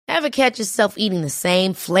Ever catch yourself eating the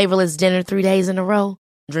same flavorless dinner 3 days in a row?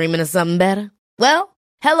 Dreaming of something better? Well,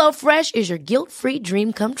 HelloFresh is your guilt-free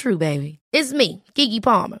dream come true, baby. It's me, Keke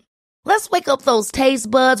Palmer. Let's wake up those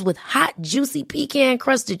taste buds with hot, juicy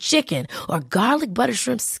pecan-crusted chicken or garlic butter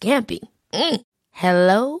shrimp scampi.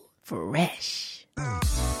 Hello Fresh.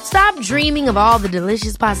 Stop dreaming of all the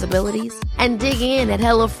delicious possibilities and dig in at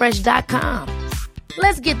HelloFresh.com.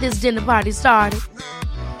 Let's get this dinner party started.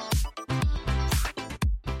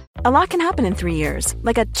 A lot can happen in 3 years,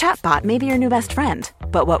 like a chatbot may be your new best friend.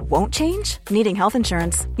 But what won't change? Needing health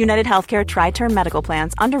insurance. United Healthcare Tri-Term Medical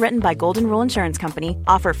Plans, underwritten by Golden Rule Insurance Company,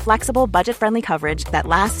 offer flexible, budget-friendly coverage that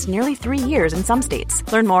lasts nearly 3 years in some states.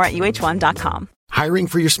 Learn more at uh1.com. Hiring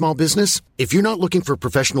for your small business? If you're not looking for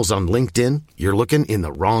professionals on LinkedIn, you're looking in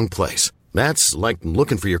the wrong place. That's like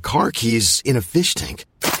looking for your car keys in a fish tank.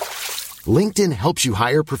 LinkedIn helps you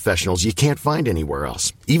hire professionals you can't find anywhere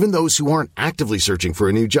else, even those who aren't actively searching for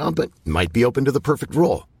a new job but might be open to the perfect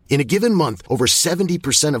role. In a given month, over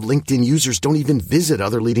 70% of LinkedIn users don't even visit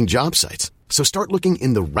other leading job sites. So start looking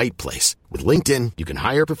in the right place. With LinkedIn, you can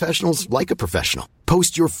hire professionals like a professional.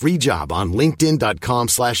 Post your free job on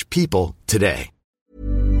linkedin.com/people today.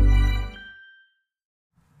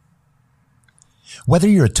 Whether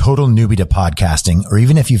you're a total newbie to podcasting or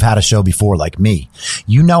even if you've had a show before like me,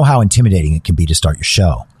 you know how intimidating it can be to start your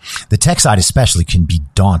show. The tech side especially can be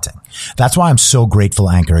daunting. That's why I'm so grateful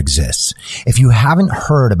Anchor exists. If you haven't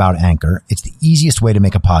heard about Anchor, it's the easiest way to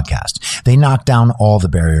make a podcast. They knock down all the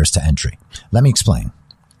barriers to entry. Let me explain.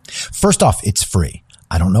 First off, it's free.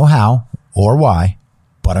 I don't know how or why,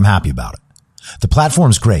 but I'm happy about it. The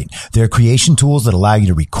platform's great. There are creation tools that allow you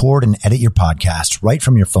to record and edit your podcast right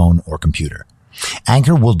from your phone or computer.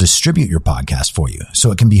 Anchor will distribute your podcast for you so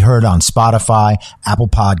it can be heard on Spotify, Apple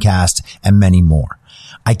Podcasts, and many more.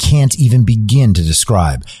 I can't even begin to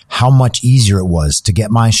describe how much easier it was to get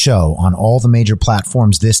my show on all the major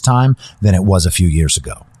platforms this time than it was a few years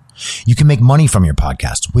ago. You can make money from your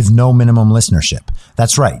podcast with no minimum listenership.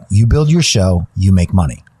 That's right. You build your show, you make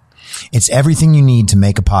money. It's everything you need to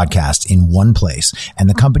make a podcast in one place, and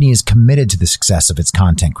the company is committed to the success of its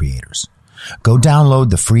content creators. Go download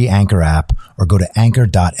the free Anchor app or go to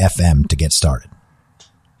anchor.fm to get started.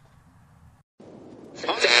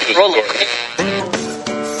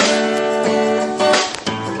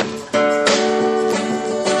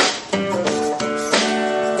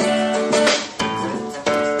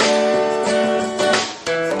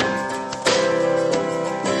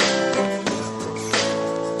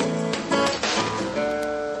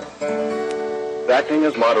 Acting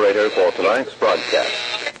as moderator for tonight's broadcast.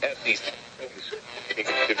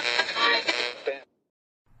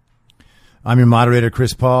 I'm your moderator,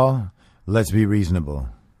 Chris Paul. Let's be reasonable.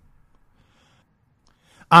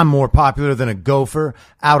 I'm more popular than a gopher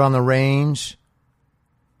out on the range.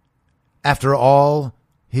 After all,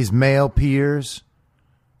 his male peers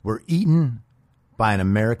were eaten by an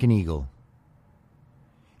American eagle.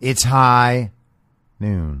 It's high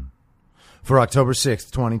noon for October 6th,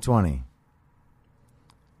 2020.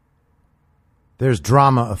 There's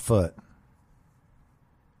drama afoot.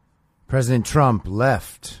 President Trump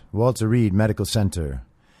left Walter Reed Medical Center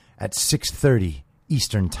at 6:30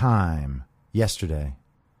 Eastern Time yesterday,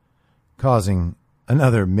 causing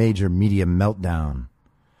another major media meltdown.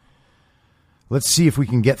 Let's see if we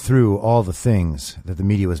can get through all the things that the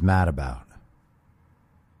media was mad about.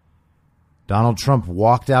 Donald Trump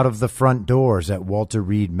walked out of the front doors at Walter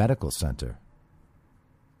Reed Medical Center,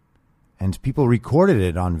 and people recorded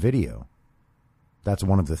it on video. That's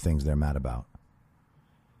one of the things they're mad about.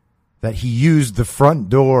 That he used the front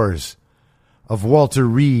doors of Walter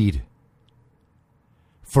Reed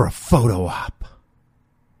for a photo op.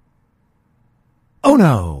 Oh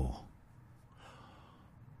no!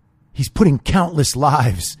 He's putting countless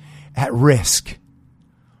lives at risk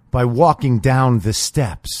by walking down the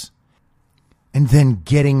steps and then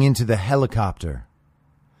getting into the helicopter,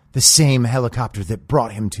 the same helicopter that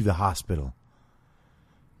brought him to the hospital,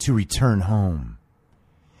 to return home.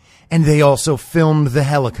 And they also filmed the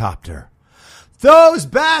helicopter. Those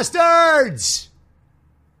bastards!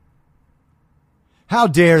 How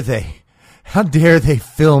dare they? How dare they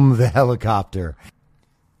film the helicopter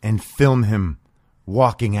and film him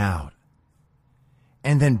walking out?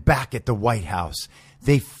 And then back at the White House,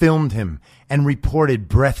 they filmed him and reported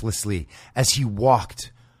breathlessly as he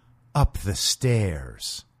walked up the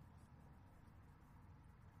stairs.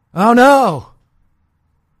 Oh no!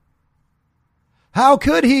 How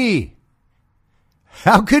could he?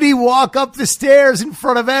 How could he walk up the stairs in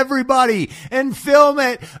front of everybody and film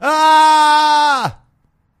it? Ah!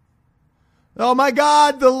 Oh my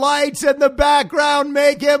God, the lights in the background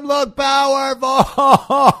make him look powerful.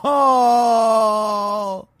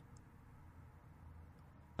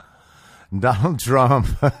 Donald Trump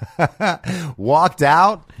walked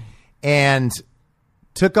out and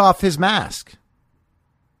took off his mask.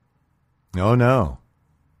 Oh, no.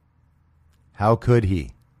 How could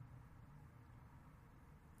he?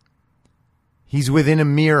 He's within a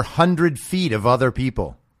mere 100 feet of other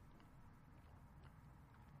people.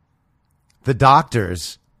 The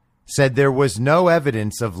doctors said there was no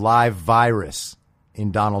evidence of live virus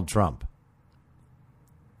in Donald Trump.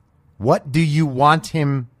 What do you want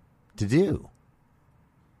him to do?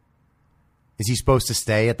 Is he supposed to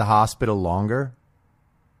stay at the hospital longer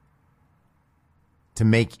to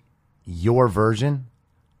make your version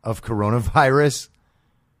of coronavirus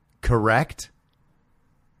correct?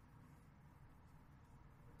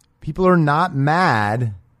 People are not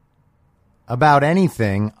mad about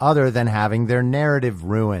anything other than having their narrative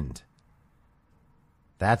ruined.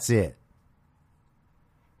 That's it.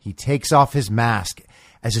 He takes off his mask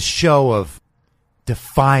as a show of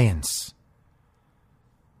defiance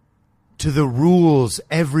to the rules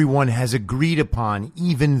everyone has agreed upon,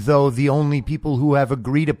 even though the only people who have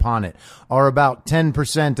agreed upon it are about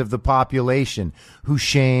 10% of the population who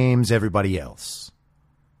shames everybody else.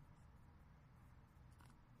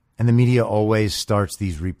 And the media always starts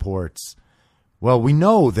these reports. Well, we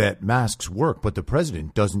know that masks work, but the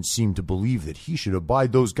president doesn't seem to believe that he should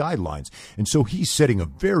abide those guidelines. And so he's setting a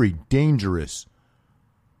very dangerous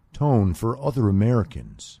tone for other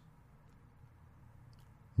Americans.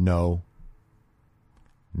 No,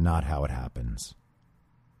 not how it happens.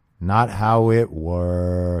 Not how it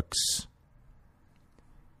works.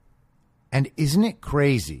 And isn't it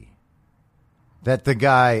crazy that the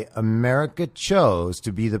guy America chose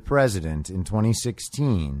to be the president in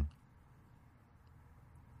 2016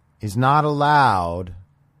 is not allowed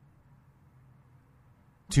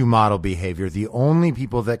to model behavior? The only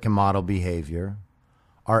people that can model behavior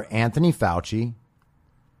are Anthony Fauci,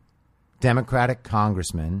 Democratic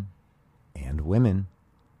congressmen, and women,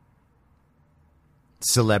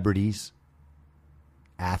 celebrities,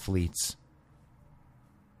 athletes,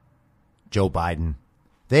 Joe Biden.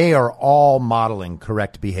 They are all modeling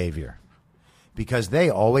correct behavior because they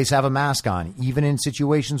always have a mask on, even in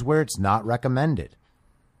situations where it's not recommended.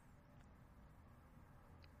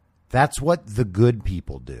 That's what the good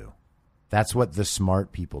people do. That's what the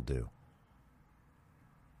smart people do.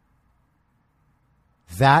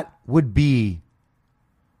 That would be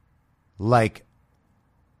like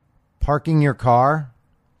parking your car,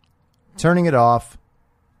 turning it off,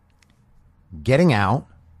 getting out,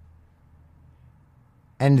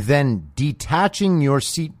 and then detaching your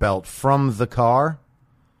seatbelt from the car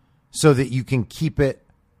so that you can keep it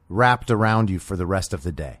wrapped around you for the rest of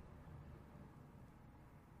the day.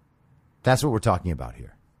 That's what we're talking about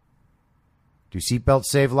here. Do seatbelts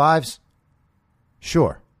save lives?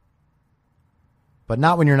 Sure. But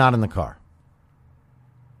not when you're not in the car.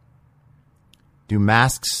 Do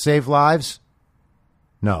masks save lives?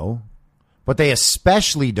 No. But they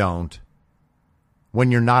especially don't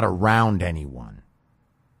when you're not around anyone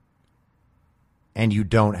and you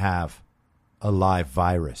don't have a live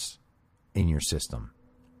virus in your system.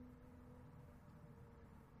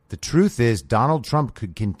 The truth is, Donald Trump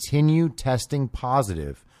could continue testing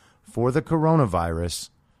positive for the coronavirus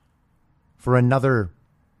for another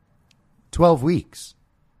 12 weeks.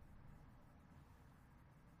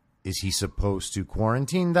 Is he supposed to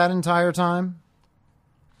quarantine that entire time?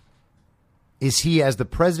 Is he, as the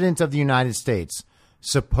president of the United States,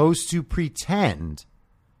 supposed to pretend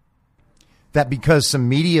that because some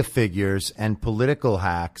media figures and political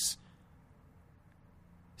hacks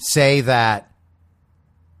say that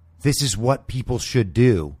this is what people should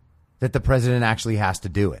do, that the president actually has to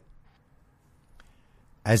do it?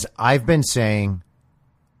 As I've been saying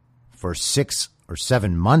for 6 or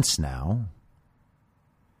 7 months now,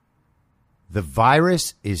 the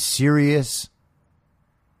virus is serious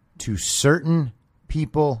to certain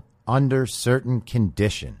people under certain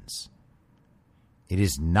conditions. It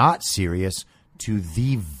is not serious to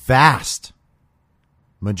the vast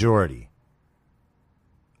majority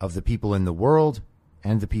of the people in the world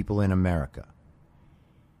and the people in America.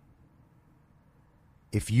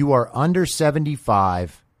 If you are under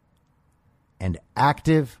 75 and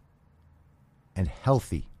active and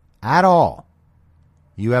healthy at all,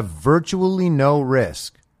 you have virtually no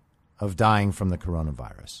risk of dying from the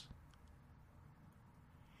coronavirus.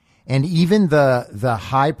 And even the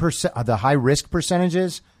high risk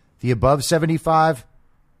percentages, the above 75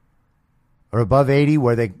 or above 80,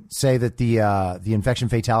 where they say that the infection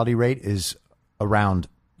fatality rate is around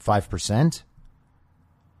 5%,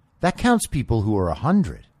 that counts people who are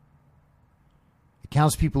 100. It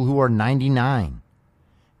counts people who are 99.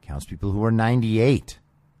 It counts people who are 98.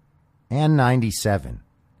 and 97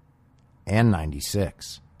 and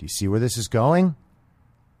 96. Do you see where this is going?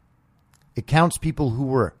 It counts people who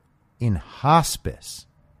were in hospice.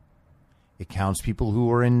 It counts people who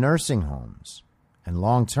were in nursing homes and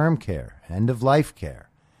long-term care, end-of-life care.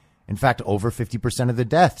 In fact, over 50% of the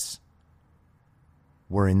deaths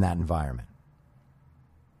were in that environment.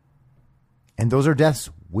 And those are deaths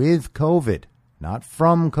with COVID, not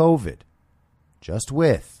from COVID, just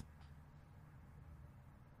with.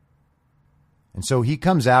 And so he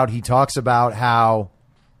comes out, he talks about how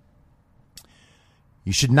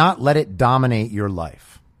you should not let it dominate your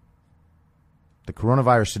life. The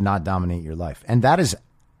coronavirus should not dominate your life. And that is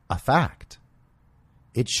a fact.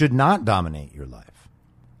 It should not dominate your life.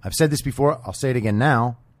 I've said this before. I'll say it again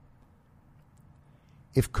now.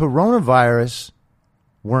 If coronavirus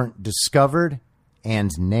weren't discovered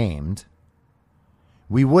and named,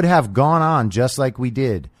 we would have gone on just like we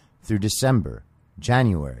did through December,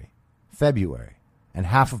 January, February, and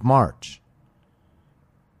half of March.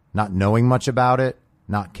 Not knowing much about it,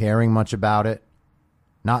 not caring much about it,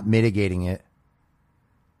 not mitigating it,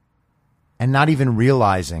 and not even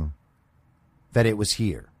realizing that it was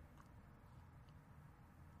here.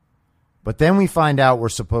 But then we find out we're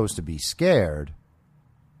supposed to be scared,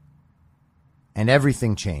 and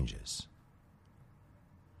everything changes.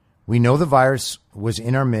 We know the virus was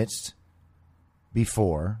in our midst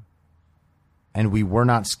before, and we were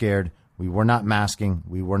not scared. We were not masking.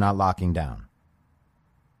 We were not locking down.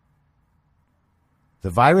 The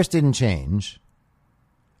virus didn't change.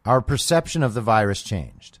 Our perception of the virus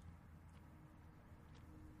changed.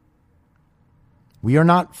 We are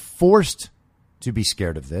not forced to be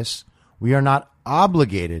scared of this. We are not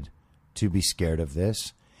obligated to be scared of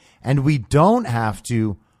this. And we don't have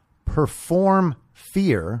to perform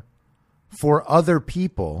fear for other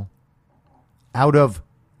people out of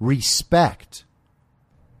respect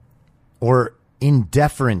or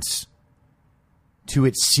indifference to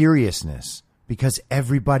its seriousness, because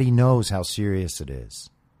everybody knows how serious it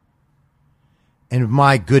is. And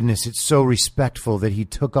my goodness, it's so respectful that he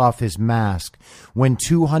took off his mask when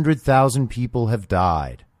 200,000 people have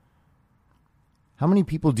died. How many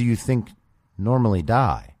people do you think normally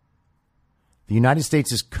die? The United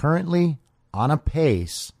States is currently on a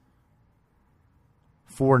pace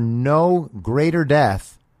for no greater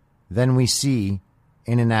death than we see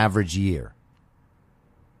in an average year.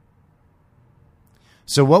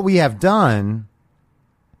 So what we have done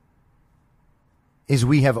is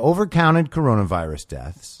we have overcounted coronavirus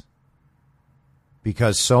deaths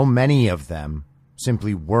because so many of them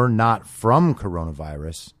simply were not from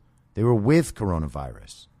coronavirus. They were with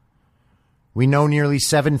coronavirus. We know nearly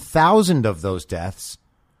 7,000 of those deaths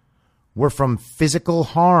were from physical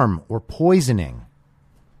harm or poisoning.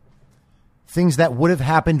 Things that would have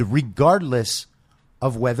happened regardless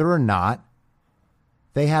of whether or not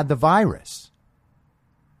they had the virus.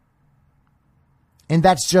 And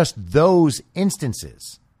that's just those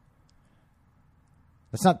instances.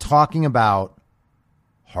 That's not talking about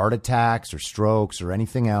heart attacks or strokes or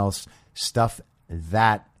anything else. Stuff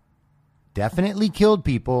that definitely killed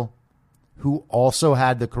people who also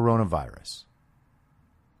had the coronavirus.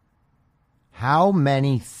 How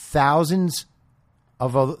many thousands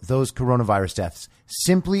of those coronavirus deaths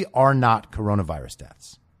simply are not coronavirus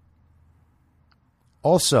deaths?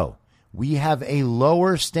 Also, we have a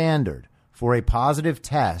lower standard for a positive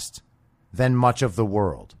test than much of the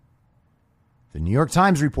world. The New York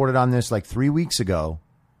Times reported on this like 3 weeks ago.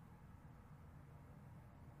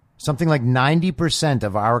 Something like 90%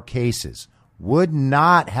 of our cases would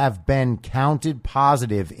not have been counted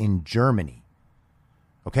positive in Germany.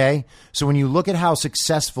 Okay? So when you look at how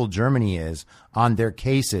successful Germany is on their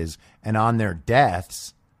cases and on their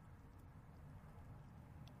deaths,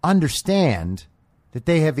 understand that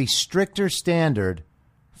they have a stricter standard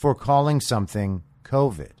for calling something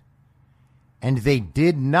COVID. And they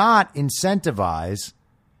did not incentivize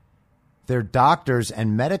their doctors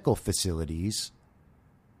and medical facilities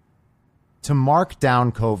to mark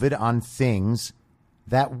down COVID on things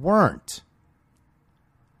that weren't.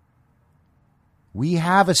 We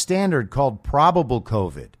have a standard called probable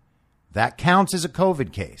COVID. That counts as a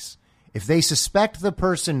COVID case. If they suspect the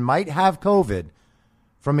person might have COVID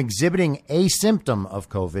from exhibiting a symptom of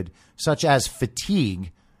COVID, such as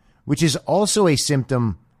fatigue, which is also a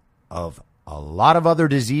symptom of a lot of other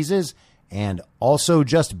diseases and also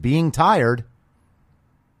just being tired,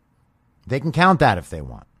 they can count that if they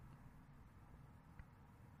want.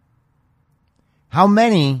 How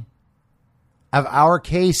many of our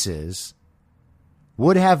cases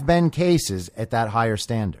would have been cases at that higher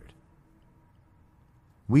standard?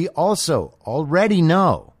 We also already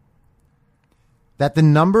know that the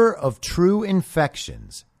number of true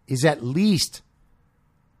infections is at least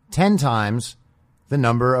 10 times the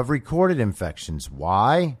number of recorded infections.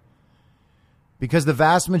 Why? Because the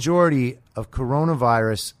vast majority of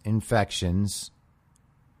coronavirus infections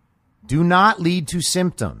do not lead to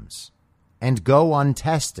symptoms and go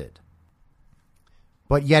untested.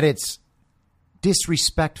 But yet it's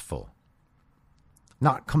disrespectful,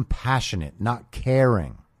 not compassionate, not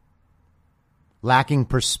caring, lacking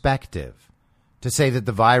perspective to say that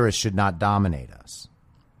the virus should not dominate us.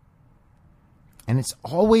 And it's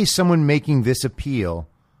always someone making this appeal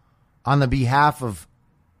on the behalf of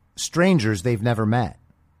strangers they've never met.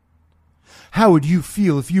 How would you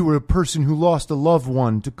feel if you were a person who lost a loved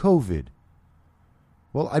one to COVID?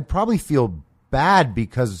 Well, I'd probably feel bad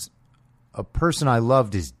because a person I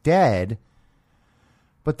loved is dead,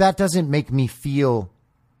 but that doesn't make me feel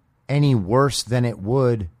any worse than it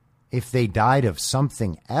would if they died of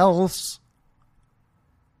something else.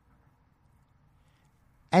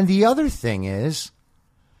 And the other thing is,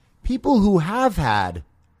 people who have had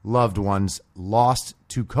loved ones lost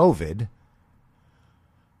to COVID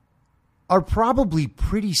are probably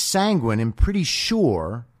pretty sanguine and pretty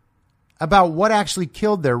sure about what actually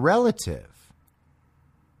killed their relative.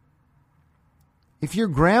 If your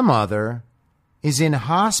grandmother is in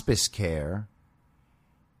hospice care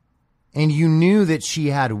and you knew that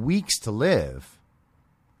she had weeks to live,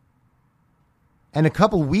 and a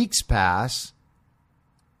couple weeks pass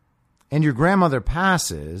and your grandmother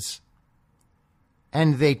passes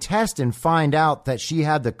and they test and find out that she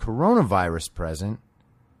had the coronavirus present,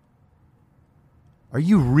 are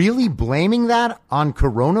you really blaming that on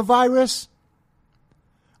coronavirus?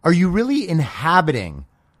 Are you really inhabiting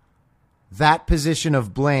that position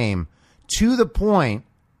of blame to the point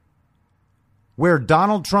where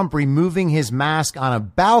Donald Trump removing his mask on a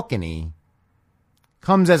balcony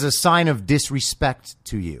comes as a sign of disrespect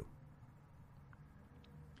to you?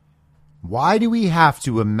 Why do we have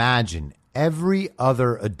to imagine every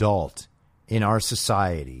other adult in our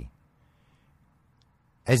society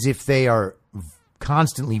as if they are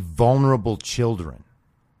constantly vulnerable children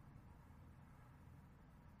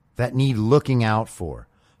that need looking out for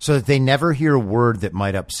so that they never hear a word that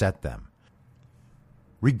might upset them,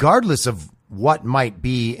 regardless of what might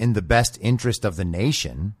be in the best interest of the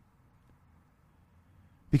nation?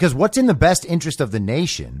 Because what's in the best interest of the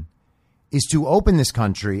nation is to open this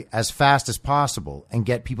country as fast as possible and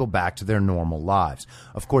get people back to their normal lives.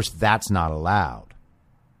 Of course, that's not allowed.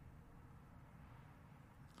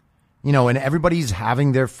 You know, and everybody's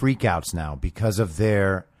having their freakouts now because of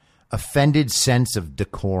their offended sense of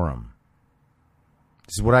decorum.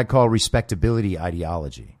 This is what I call respectability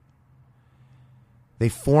ideology. They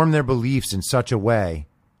form their beliefs in such a way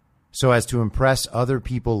so as to impress other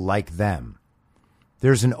people like them.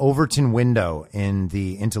 There's an Overton window in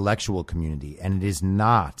the intellectual community, and it is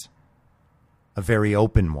not a very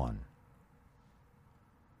open one.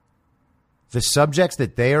 The subjects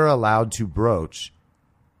that they are allowed to broach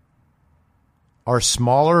are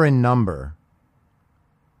smaller in number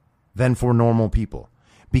than for normal people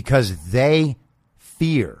because they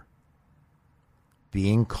fear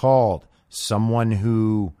being called someone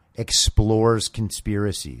who explores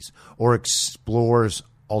conspiracies or explores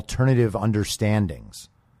alternative understandings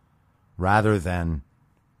rather than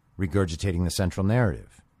regurgitating the central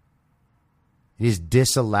narrative. It is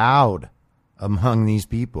disallowed among these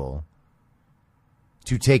people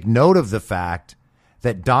to take note of the fact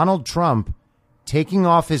that Donald Trump taking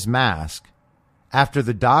off his mask after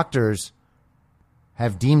the doctors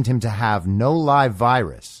have deemed him to have no live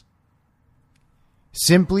virus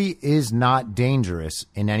simply is not dangerous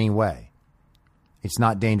in any way. It's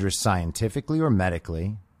not dangerous scientifically or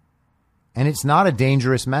medically, and it's not a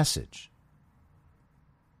dangerous message.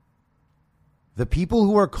 The people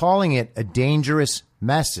who are calling it a dangerous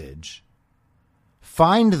message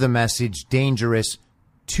find the message dangerous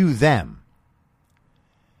to them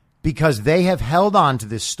because they have held on to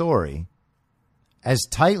this story as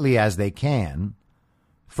tightly as they can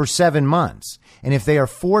for 7 months. And if they are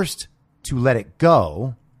forced to let it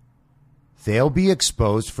go, they'll be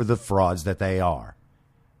exposed for the frauds that they are.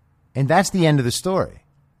 And that's the end of the story.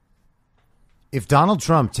 If Donald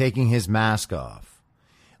Trump taking his mask off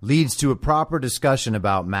leads to a proper discussion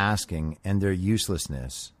about masking and their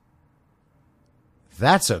uselessness,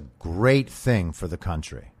 that's a great thing for the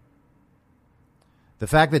country. The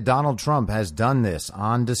fact that Donald Trump has done this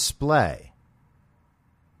on display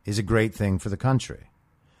is a great thing for the country.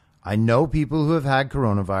 I know people who have had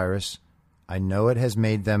coronavirus. I know it has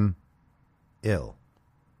made them ill.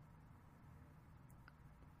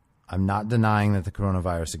 I'm not denying that the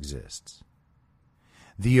coronavirus exists.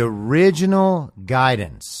 The original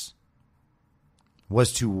guidance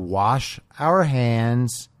was to wash our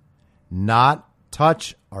hands, not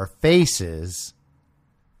touch our faces,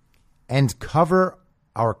 and cover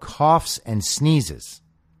our coughs and sneezes,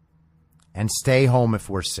 and stay home if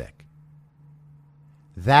we're sick.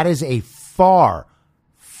 That is a far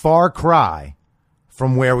cry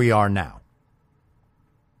from where we are now,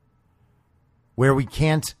 where we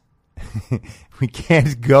can't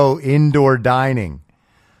go indoor dining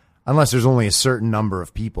unless there's only a certain number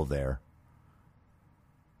of people there,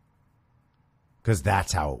 because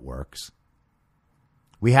that's how it works.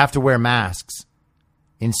 We have to wear masks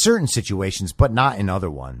in certain situations, but not in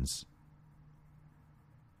other ones,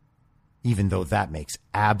 even though that makes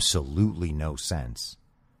absolutely no sense.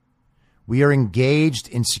 We are engaged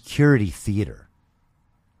in security theater,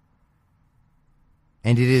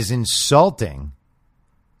 and it is insulting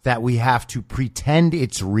that we have to pretend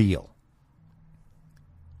it's real.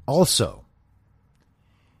 Also,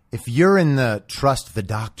 if you're in the trust the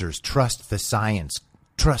doctors, trust the science,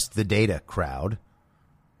 trust the data crowd,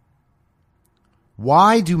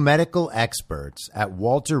 why do medical experts at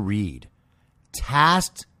Walter Reed,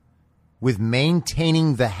 tasked with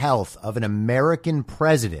maintaining the health of an American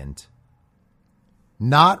president,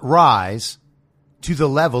 not rise to the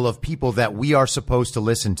level of people that we are supposed to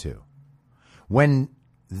listen to when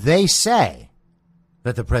they say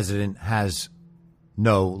that the president has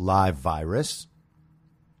no live virus,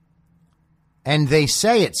 and they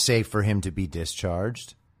say it's safe for him to be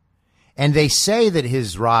discharged, and they say that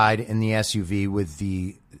his ride in the SUV with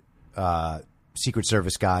the Secret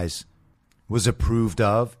Service guys was approved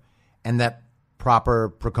of, and that proper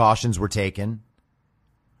precautions were taken?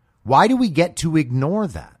 Why do we get to ignore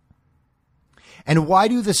that? And why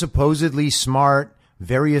do the supposedly smart,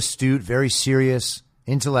 very astute, very serious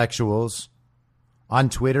intellectuals on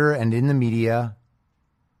Twitter and in the media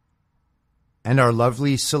and our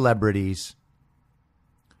lovely celebrities,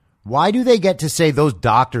 why do they get to say those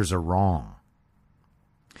doctors are wrong?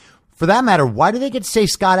 For that matter, why do they get to say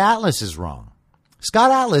Scott Atlas is wrong?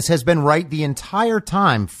 Scott Atlas has been right the entire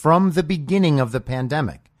time from the beginning of the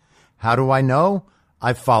pandemic. How do I know?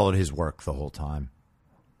 I've followed his work the whole time.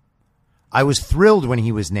 I was thrilled when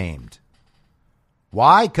he was named.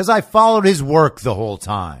 Why? Because I followed his work the whole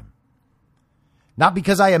time. Not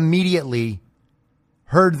because I immediately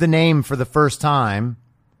heard the name for the first time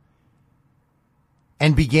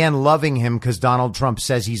and began loving him because Donald Trump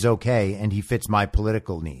says he's okay and he fits my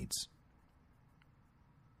political needs.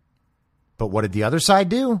 But what did the other side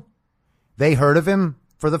do? They heard of him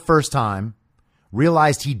for the first time,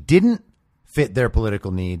 realized he didn't fit their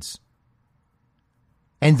political needs,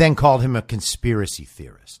 and then called him a conspiracy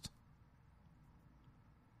theorist.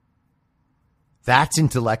 That's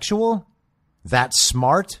intellectual? That's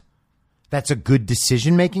smart? That's a good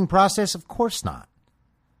decision-making process? Of course not.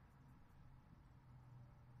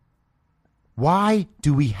 Why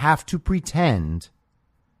do we have to pretend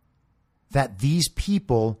that these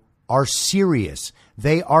people are serious?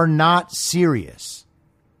 They are not serious.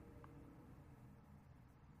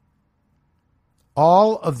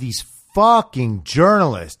 All of these fucking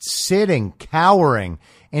journalists sitting, cowering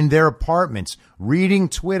in their apartments, reading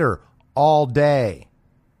Twitter all day,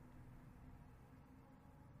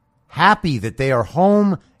 happy that they are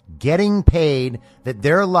home, getting paid, that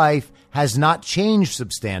their life has not changed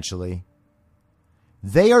substantially.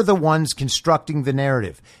 They are the ones constructing the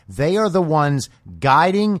narrative. They are the ones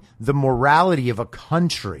guiding the morality of a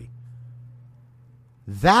country.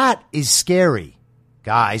 That is scary,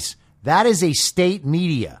 guys. That is a state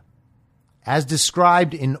media, as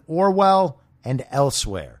described in Orwell and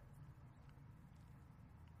elsewhere.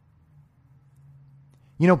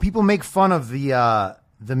 You know, people make fun of the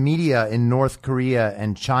media in North Korea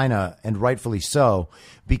and China, and rightfully so,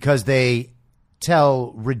 because they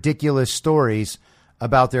tell ridiculous stories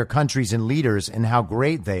about their countries and leaders and how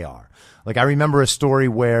great they are. Like, I remember a story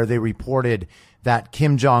where they reported that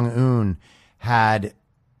Kim Jong-un had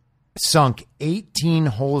sunk 18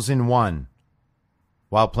 holes in one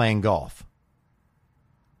while playing golf.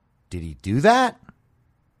 Did he do that?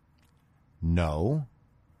 No.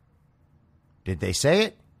 Did they say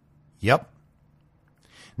it? Yep.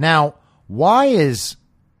 Now, why is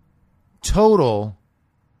total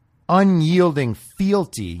unyielding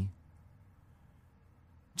fealty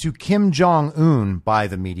to Kim Jong-un by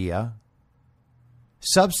the media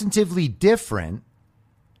substantively different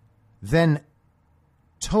than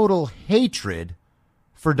total hatred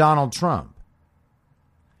for Donald Trump?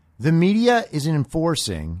 The media is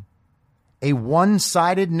enforcing a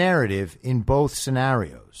one-sided narrative in both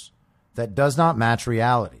scenarios that does not match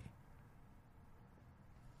reality.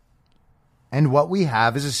 And what we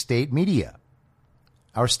have is a state media.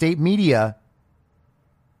 Our state media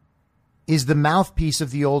is the mouthpiece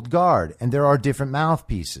of the old guard, and there are different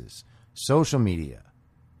mouthpieces. Social media,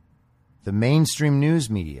 the mainstream news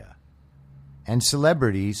media, and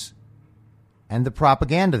celebrities, and the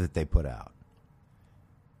propaganda that they put out.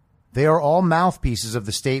 They are all mouthpieces of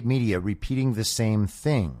the state media repeating the same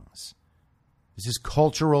things. This is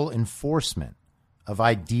cultural enforcement of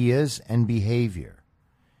ideas and behavior.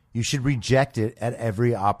 You should reject it at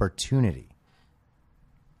every opportunity.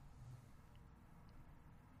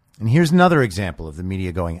 And here's another example of the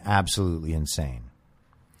media going absolutely insane.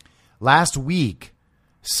 Last week,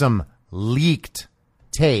 some leaked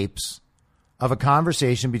tapes of a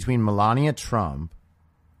conversation between Melania Trump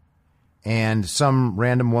and some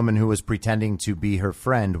random woman who was pretending to be her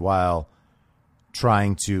friend while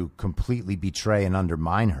trying to completely betray and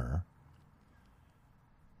undermine her,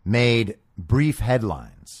 made brief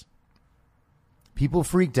headlines. People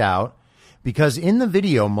freaked out because in the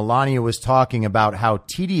video, Melania was talking about how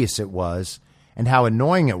tedious it was and how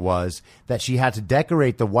annoying it was that she had to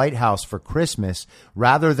decorate the White House for Christmas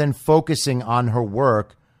rather than focusing on her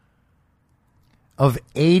work of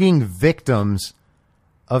aiding victims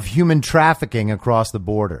of human trafficking across the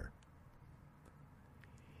border.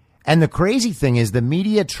 And the crazy thing is the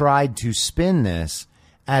media tried to spin this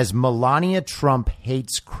as Melania Trump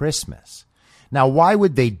hates Christmas. Now, why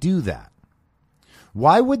would they do that?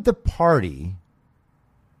 Why would the party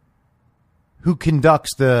who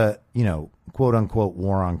conducts the, quote unquote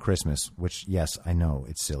war on Christmas, which, yes, I know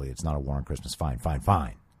it's silly. It's not a war on Christmas.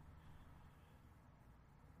 Fine.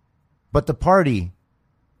 But the party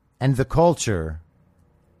and the culture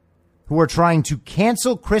who are trying to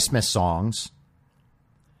cancel Christmas songs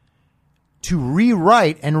to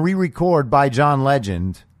rewrite and re-record by John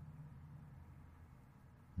Legend,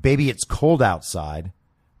 Baby It's Cold Outside,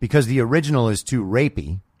 because the original is too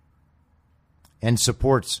rapey and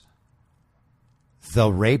supports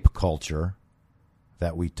the rape culture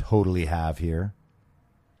that we totally have here.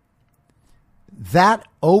 That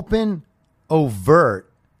open,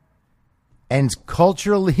 overt, and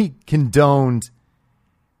culturally condoned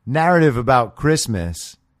narrative about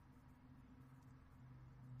Christmas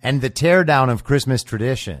and the teardown of Christmas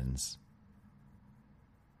traditions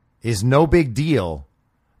is no big deal.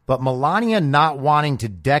 But Melania not wanting to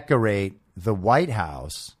decorate the White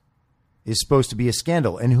House is supposed to be a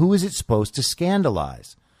scandal. And who is it supposed to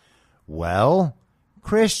scandalize? Well,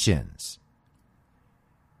 Christians.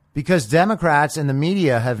 Because Democrats and the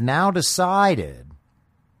media have now decided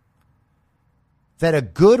that a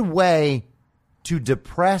good way to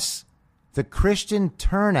depress the Christian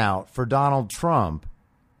turnout for Donald Trump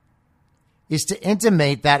is to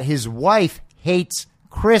intimate that his wife hates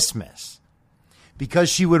Christmas because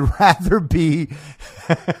she would rather be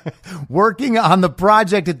working on the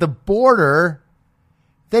project at the border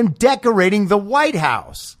than decorating the White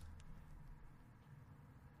House.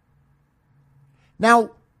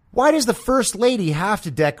 Now, why does the First Lady have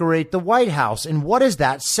to decorate the White House? And what does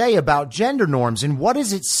that say about gender norms? And what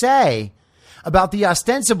does it say about the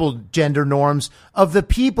ostensible gender norms of the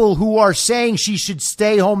people who are saying she should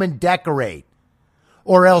stay home and decorate,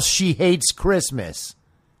 or else she hates Christmas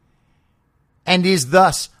and is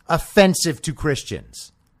thus offensive to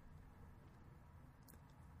Christians?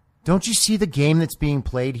 Don't you see the game that's being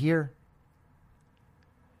played here?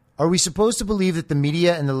 Are we supposed to believe that the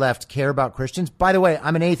media and the left care about Christians? By the way,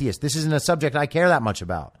 I'm an atheist. This isn't a subject I care that much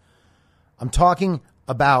about. I'm talking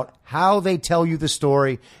about how they tell you the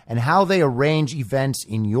story and how they arrange events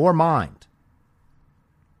in your mind.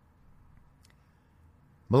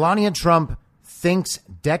 Melania Trump thinks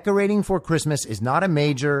decorating for Christmas is not a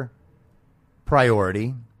major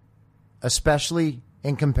priority, especially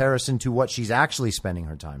in comparison to what she's actually spending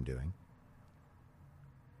her time doing.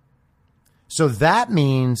 So that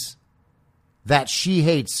means that she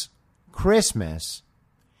hates Christmas.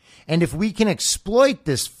 And if we can exploit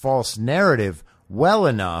this false narrative well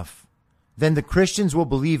enough, then the Christians will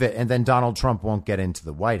believe it, and then Donald Trump won't get into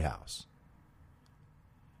the White House.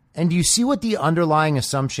 And do you see what the underlying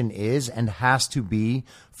assumption is and has to be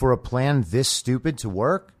for a plan this stupid to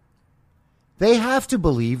work? They have to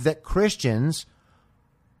believe that Christians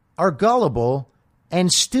are gullible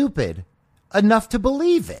and stupid enough to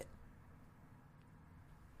believe it.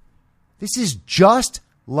 This is just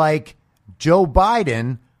like Joe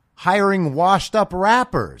Biden hiring washed up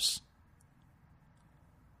rappers.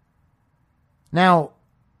 Now,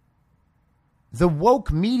 the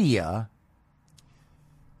woke media,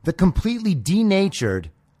 the completely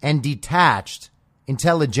denatured and detached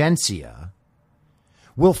intelligentsia,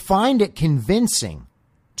 will find it convincing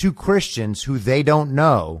to Christians who they don't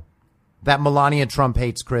know that Melania Trump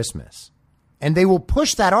hates Christmas. And they will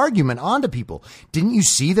push that argument onto people. Didn't you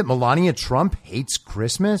see that Melania Trump hates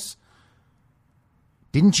Christmas?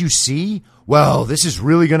 Didn't you see? Well, this is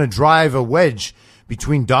really going to drive a wedge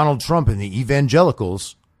between Donald Trump and the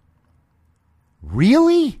evangelicals.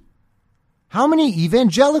 Really? How many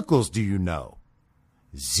evangelicals do you know?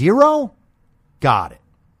 0? Got it.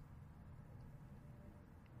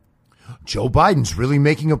 Joe Biden's really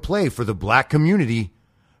making a play for the black community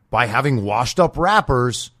by having washed up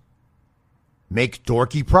rappers make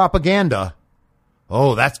dorky propaganda.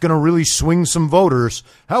 Oh, that's going to really swing some voters.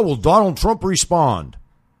 How will Donald Trump respond?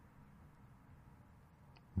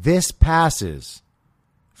 This passes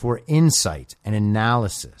for insight and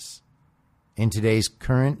analysis in today's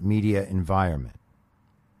current media environment.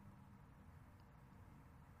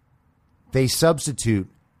 They substitute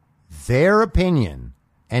their opinion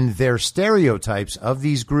and their stereotypes of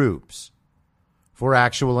these groups for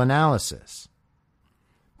actual analysis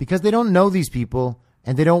because they don't know these people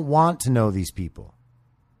and they don't want to know these people.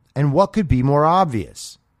 And what could be more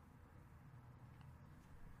obvious?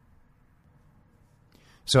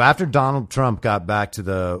 So after Donald Trump got back to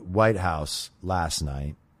the White House last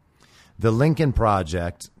night, the Lincoln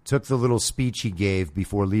Project took the little speech he gave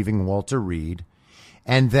before leaving Walter Reed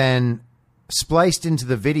and then spliced into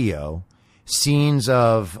the video scenes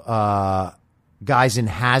of guys in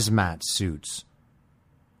hazmat suits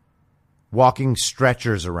walking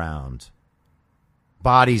stretchers around,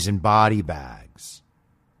 bodies in body bags,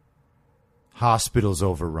 hospitals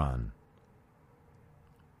overrun.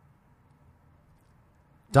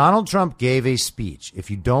 Donald Trump gave a speech. If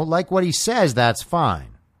you don't like what he says, that's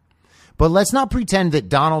fine. But let's not pretend that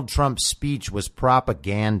Donald Trump's speech was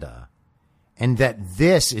propaganda and that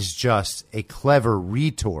this is just a clever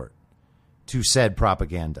retort to said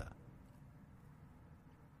propaganda.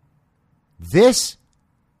 This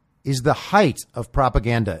is the height of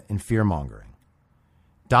propaganda and fear-mongering.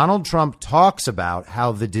 Donald Trump talks about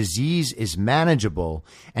how the disease is manageable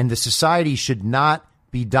and the society should not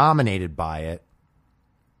be dominated by it.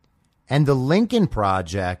 And the Lincoln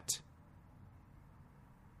Project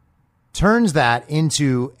turns that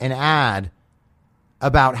into an ad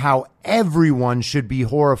about how everyone should be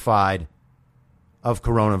horrified of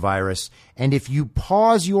coronavirus. And if you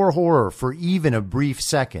pause your horror for even a brief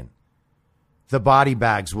second, the body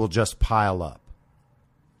bags will just pile up.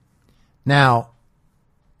 Now,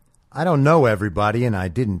 I don't know everybody, and I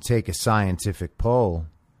didn't take a scientific poll.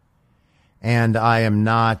 And I am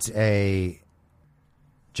not a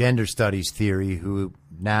gender studies theory who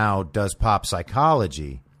now does pop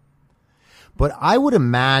psychology. But I would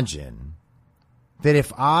imagine that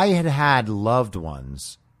if I had had loved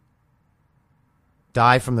ones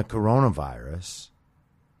die from the coronavirus,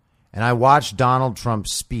 and I watched Donald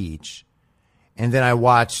Trump's speech, and then I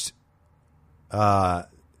watched the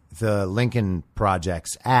Lincoln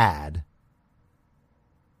Project's ad,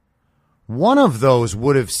 one of those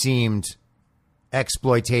would have seemed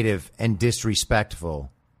exploitative and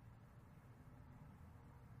disrespectful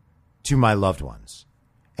to my loved ones.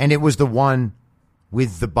 And it was the one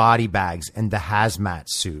with the body bags and the hazmat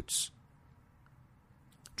suits,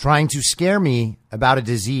 trying to scare me about a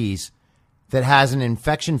disease that has an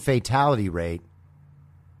infection fatality rate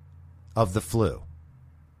of the flu,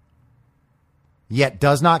 yet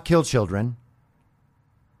does not kill children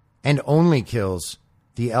and only kills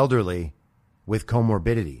the elderly with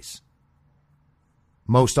comorbidities,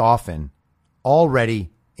 most often already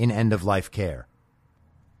in end-of-life care.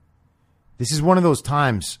 This is one of those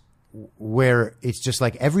times where it's just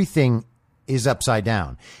like everything is upside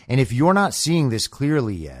down. And if you're not seeing this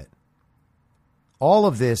clearly yet, all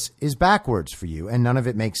of this is backwards for you and none of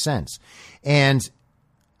it makes sense. And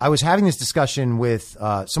I was having this discussion with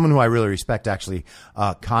someone who I really respect, actually,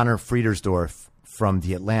 Connor Friedersdorf from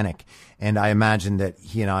The Atlantic. And I imagine that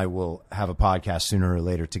he and I will have a podcast sooner or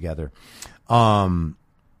later together. I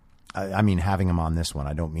mean, having him on this one,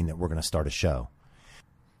 I don't mean that we're going to start a show.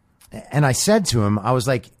 And I said to him, I was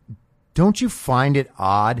like, don't you find it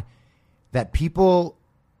odd that people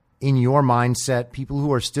in your mindset, people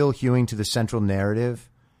who are still hewing to the central narrative,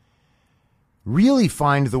 really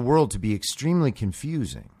find the world to be extremely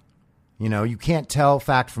confusing? You know, you can't tell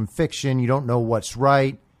fact from fiction. You don't know what's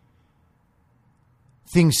right.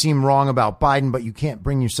 Things seem wrong about Biden, but you can't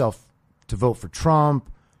bring yourself to vote for Trump.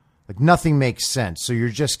 Like, nothing makes sense. So you're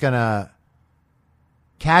just going to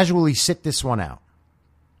casually sit this one out.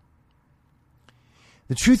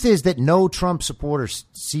 The truth is that no Trump supporter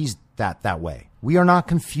sees that way. We are not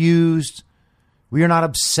confused. We are not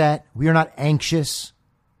upset. We are not anxious.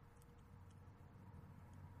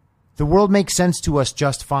 The world makes sense to us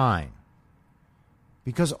just fine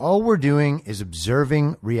Because all we're doing is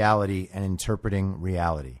observing reality and interpreting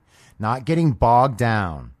reality, not getting bogged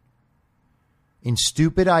down in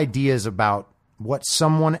stupid ideas about what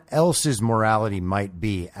someone else's morality might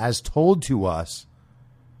be as told to us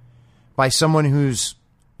by someone whose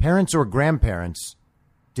parents or grandparents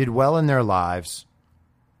did well in their lives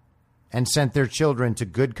and sent their children to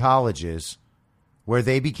good colleges where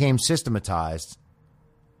they became systematized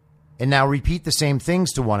and now repeat the same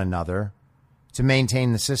things to one another to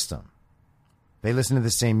maintain the system. They listen to the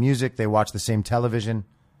same music. They watch the same television.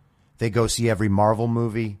 They go see every Marvel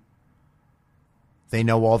movie. They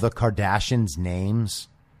know all the Kardashians' names.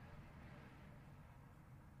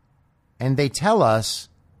 And they tell us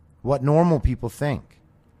what normal people think.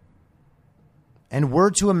 And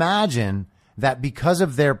we're to imagine that because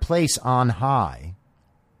of their place on high,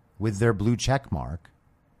 with their blue check mark,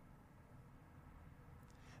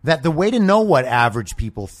 that the way to know what average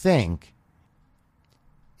people think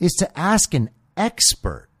is to ask an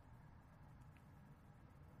expert.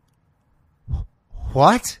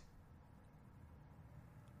 What?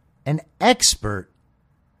 An expert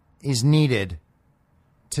is needed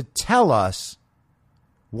to tell us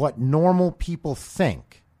what normal people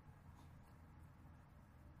think.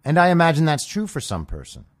 And I imagine that's true for some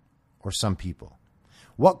person or some people.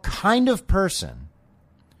 What kind of person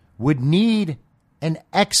would need an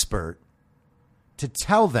expert to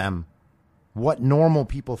tell them what normal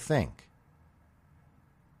people think?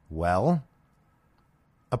 Well,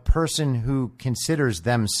 a person who considers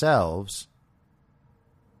themselves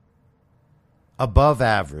above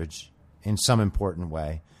average in some important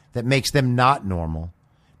way that makes them not normal,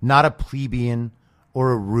 not a plebeian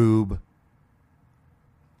or a rube.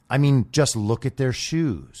 I mean, just look at their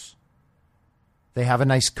shoes. They have a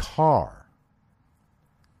nice car.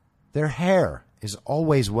 Their hair is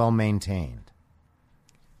always well maintained.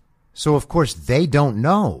 So, of course, they don't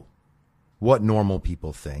know what normal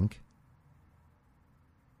people think.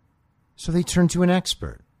 So they turn to an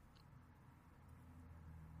expert.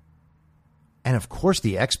 And, of course,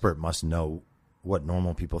 the expert must know what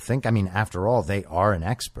normal people think. I mean, after all, they are an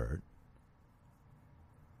expert.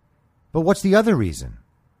 But what's the other reason?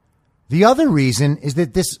 The other reason is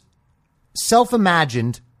that this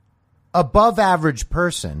self-imagined, above-average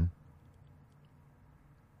person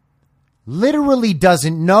literally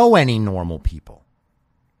doesn't know any normal people.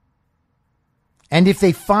 And if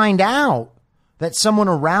they find out that someone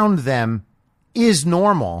around them is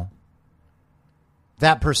normal,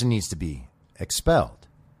 that person needs to be expelled.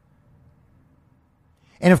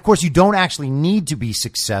 And of course, you don't actually need to be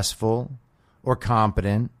successful or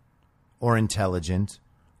competent or intelligent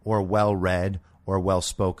or well-read or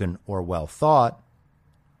well-spoken or well-thought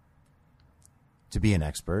to be an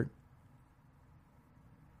expert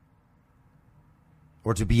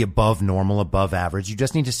or to be above normal, above average. You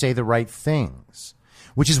just need to say the right things,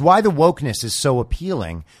 which is why the wokeness is so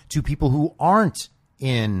appealing to people who aren't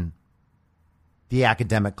in the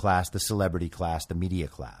academic class, the celebrity class, the media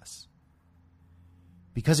class,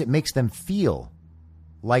 because it makes them feel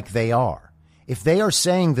like they are. If they are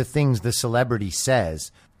saying the things the celebrity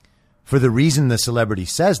says for the reason the celebrity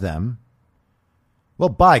says them, well,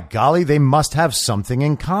 by golly, they must have something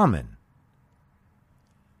in common.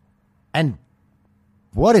 And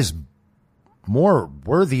what is more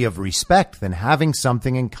worthy of respect than having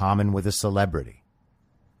something in common with a celebrity?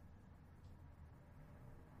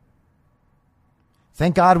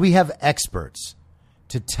 Thank God we have experts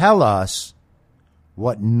to tell us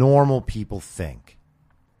what normal people think.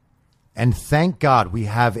 And thank God we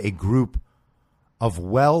have a group of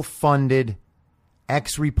well-funded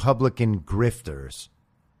ex-Republican grifters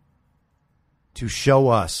to show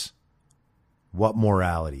us what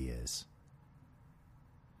morality is.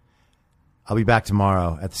 I'll be back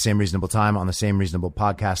tomorrow at the same reasonable time on the same reasonable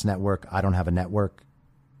podcast network. I don't have a network.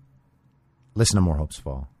 Listen to More Hopes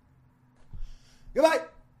Fall. Goodbye.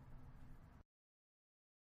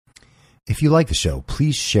 If you like the show,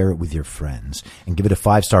 please share it with your friends and give it a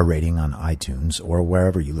 5-star rating on iTunes or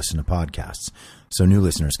wherever you listen to podcasts so new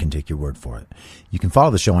listeners can take your word for it. You can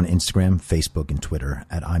follow the show on Instagram, Facebook, and Twitter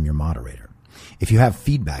at I'm Your Moderator. If you have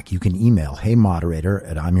feedback, you can email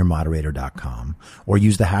heymoderator@imyourmoderator.com or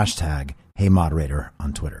use the hashtag HeyModerator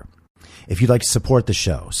on Twitter. If you'd like to support the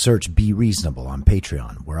show, search Be Reasonable on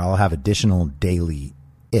Patreon, where I'll have additional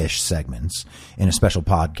daily-ish segments in a special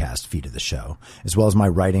podcast feed of the show, as well as my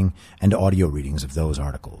writing and audio readings of those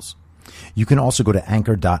articles. You can also go to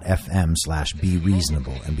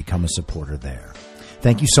anchor.fm/BeReasonable and become a supporter there.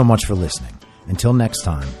 Thank you so much for listening. Until next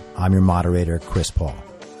time, I'm your moderator, Chris Paul.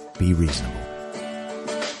 Be reasonable.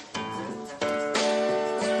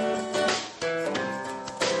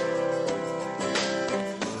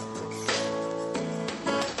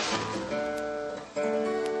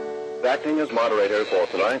 Acting as moderator for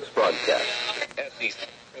tonight's broadcast.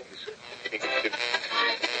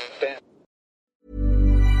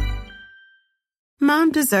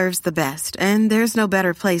 Mom deserves the best, and there's no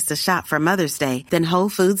better place to shop for Mother's Day than Whole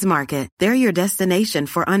Foods Market. They're your destination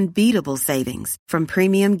for unbeatable savings, from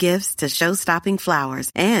premium gifts to show-stopping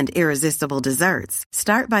flowers and irresistible desserts.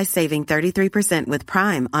 Start by saving 33% with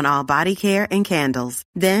Prime on all body care and candles.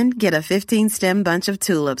 Then get a 15-stem bunch of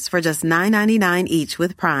tulips for just $9.99 each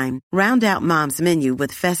with Prime. Round out Mom's menu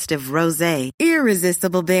with festive rosé,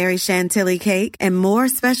 irresistible berry chantilly cake, and more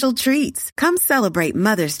special treats. Come celebrate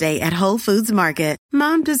Mother's Day at Whole Foods Market.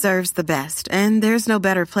 Mom deserves the best, and there's no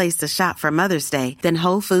better place to shop for Mother's Day than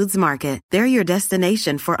Whole Foods Market. They're your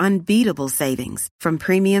destination for unbeatable savings, from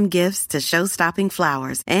premium gifts to show-stopping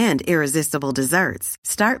flowers and irresistible desserts.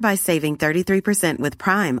 Start by saving 33% with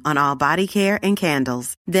Prime on all body care and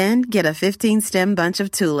candles. Then get a 15-stem bunch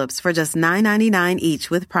of tulips for just $9.99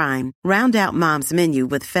 each with Prime. Round out Mom's menu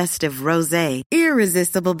with festive rosé,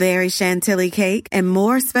 irresistible berry chantilly cake, and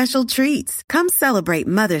more special treats. Come celebrate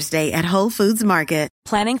Mother's Day at Whole Foods Market.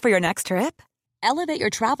 Planning for your next trip? Elevate your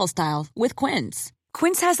travel style with Quince.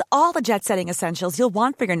 Quince has all the jet-setting essentials you'll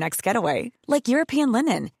want for your next getaway, like European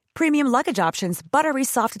linen, premium luggage options, buttery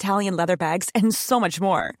soft Italian leather bags, and so much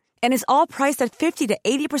more. And is all priced at 50 to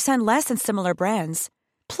 80% less than similar brands.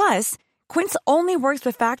 Plus, Quince only works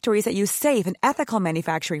with factories that use safe and ethical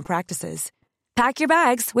manufacturing practices. Pack your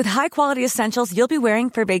bags with high-quality essentials you'll be wearing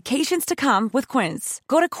for vacations to come with Quince.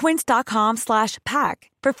 Go to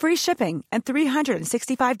quince.com/pack for free shipping and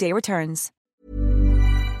 365-day returns.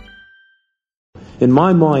 In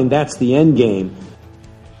my mind, that's the end game.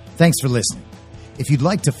 Thanks for listening. If you'd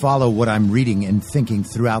like to follow what I'm reading and thinking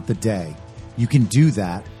throughout the day, you can do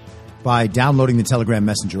that by downloading the Telegram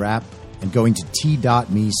Messenger app and going to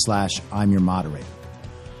t.me/I'm your moderator.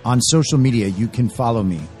 On social media, you can follow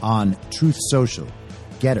me on Truth Social,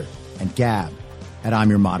 Getter, and Gab at I'm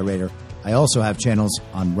Your Moderator. I also have channels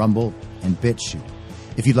on Rumble and BitChute.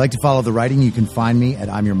 If you'd like to follow the writing, you can find me at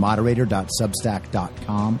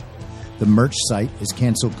imyourmoderator.substack.com. The merch site is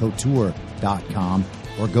cancelcouture.com,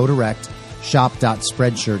 or go direct,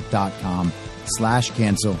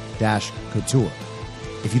 shop.spreadshirt.com/cancel-couture.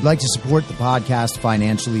 If you'd like to support the podcast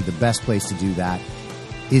financially, the best place to do that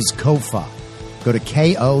is Ko-Fi. Go to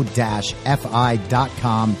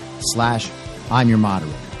ko-fi.com/I'm your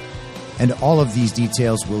moderator. And all of these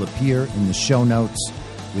details will appear in the show notes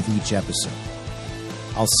with each episode.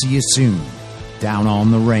 I'll see you soon down on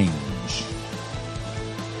the range.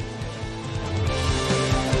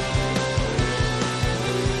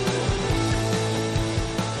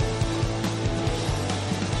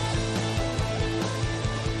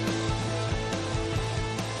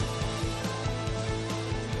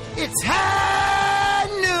 It's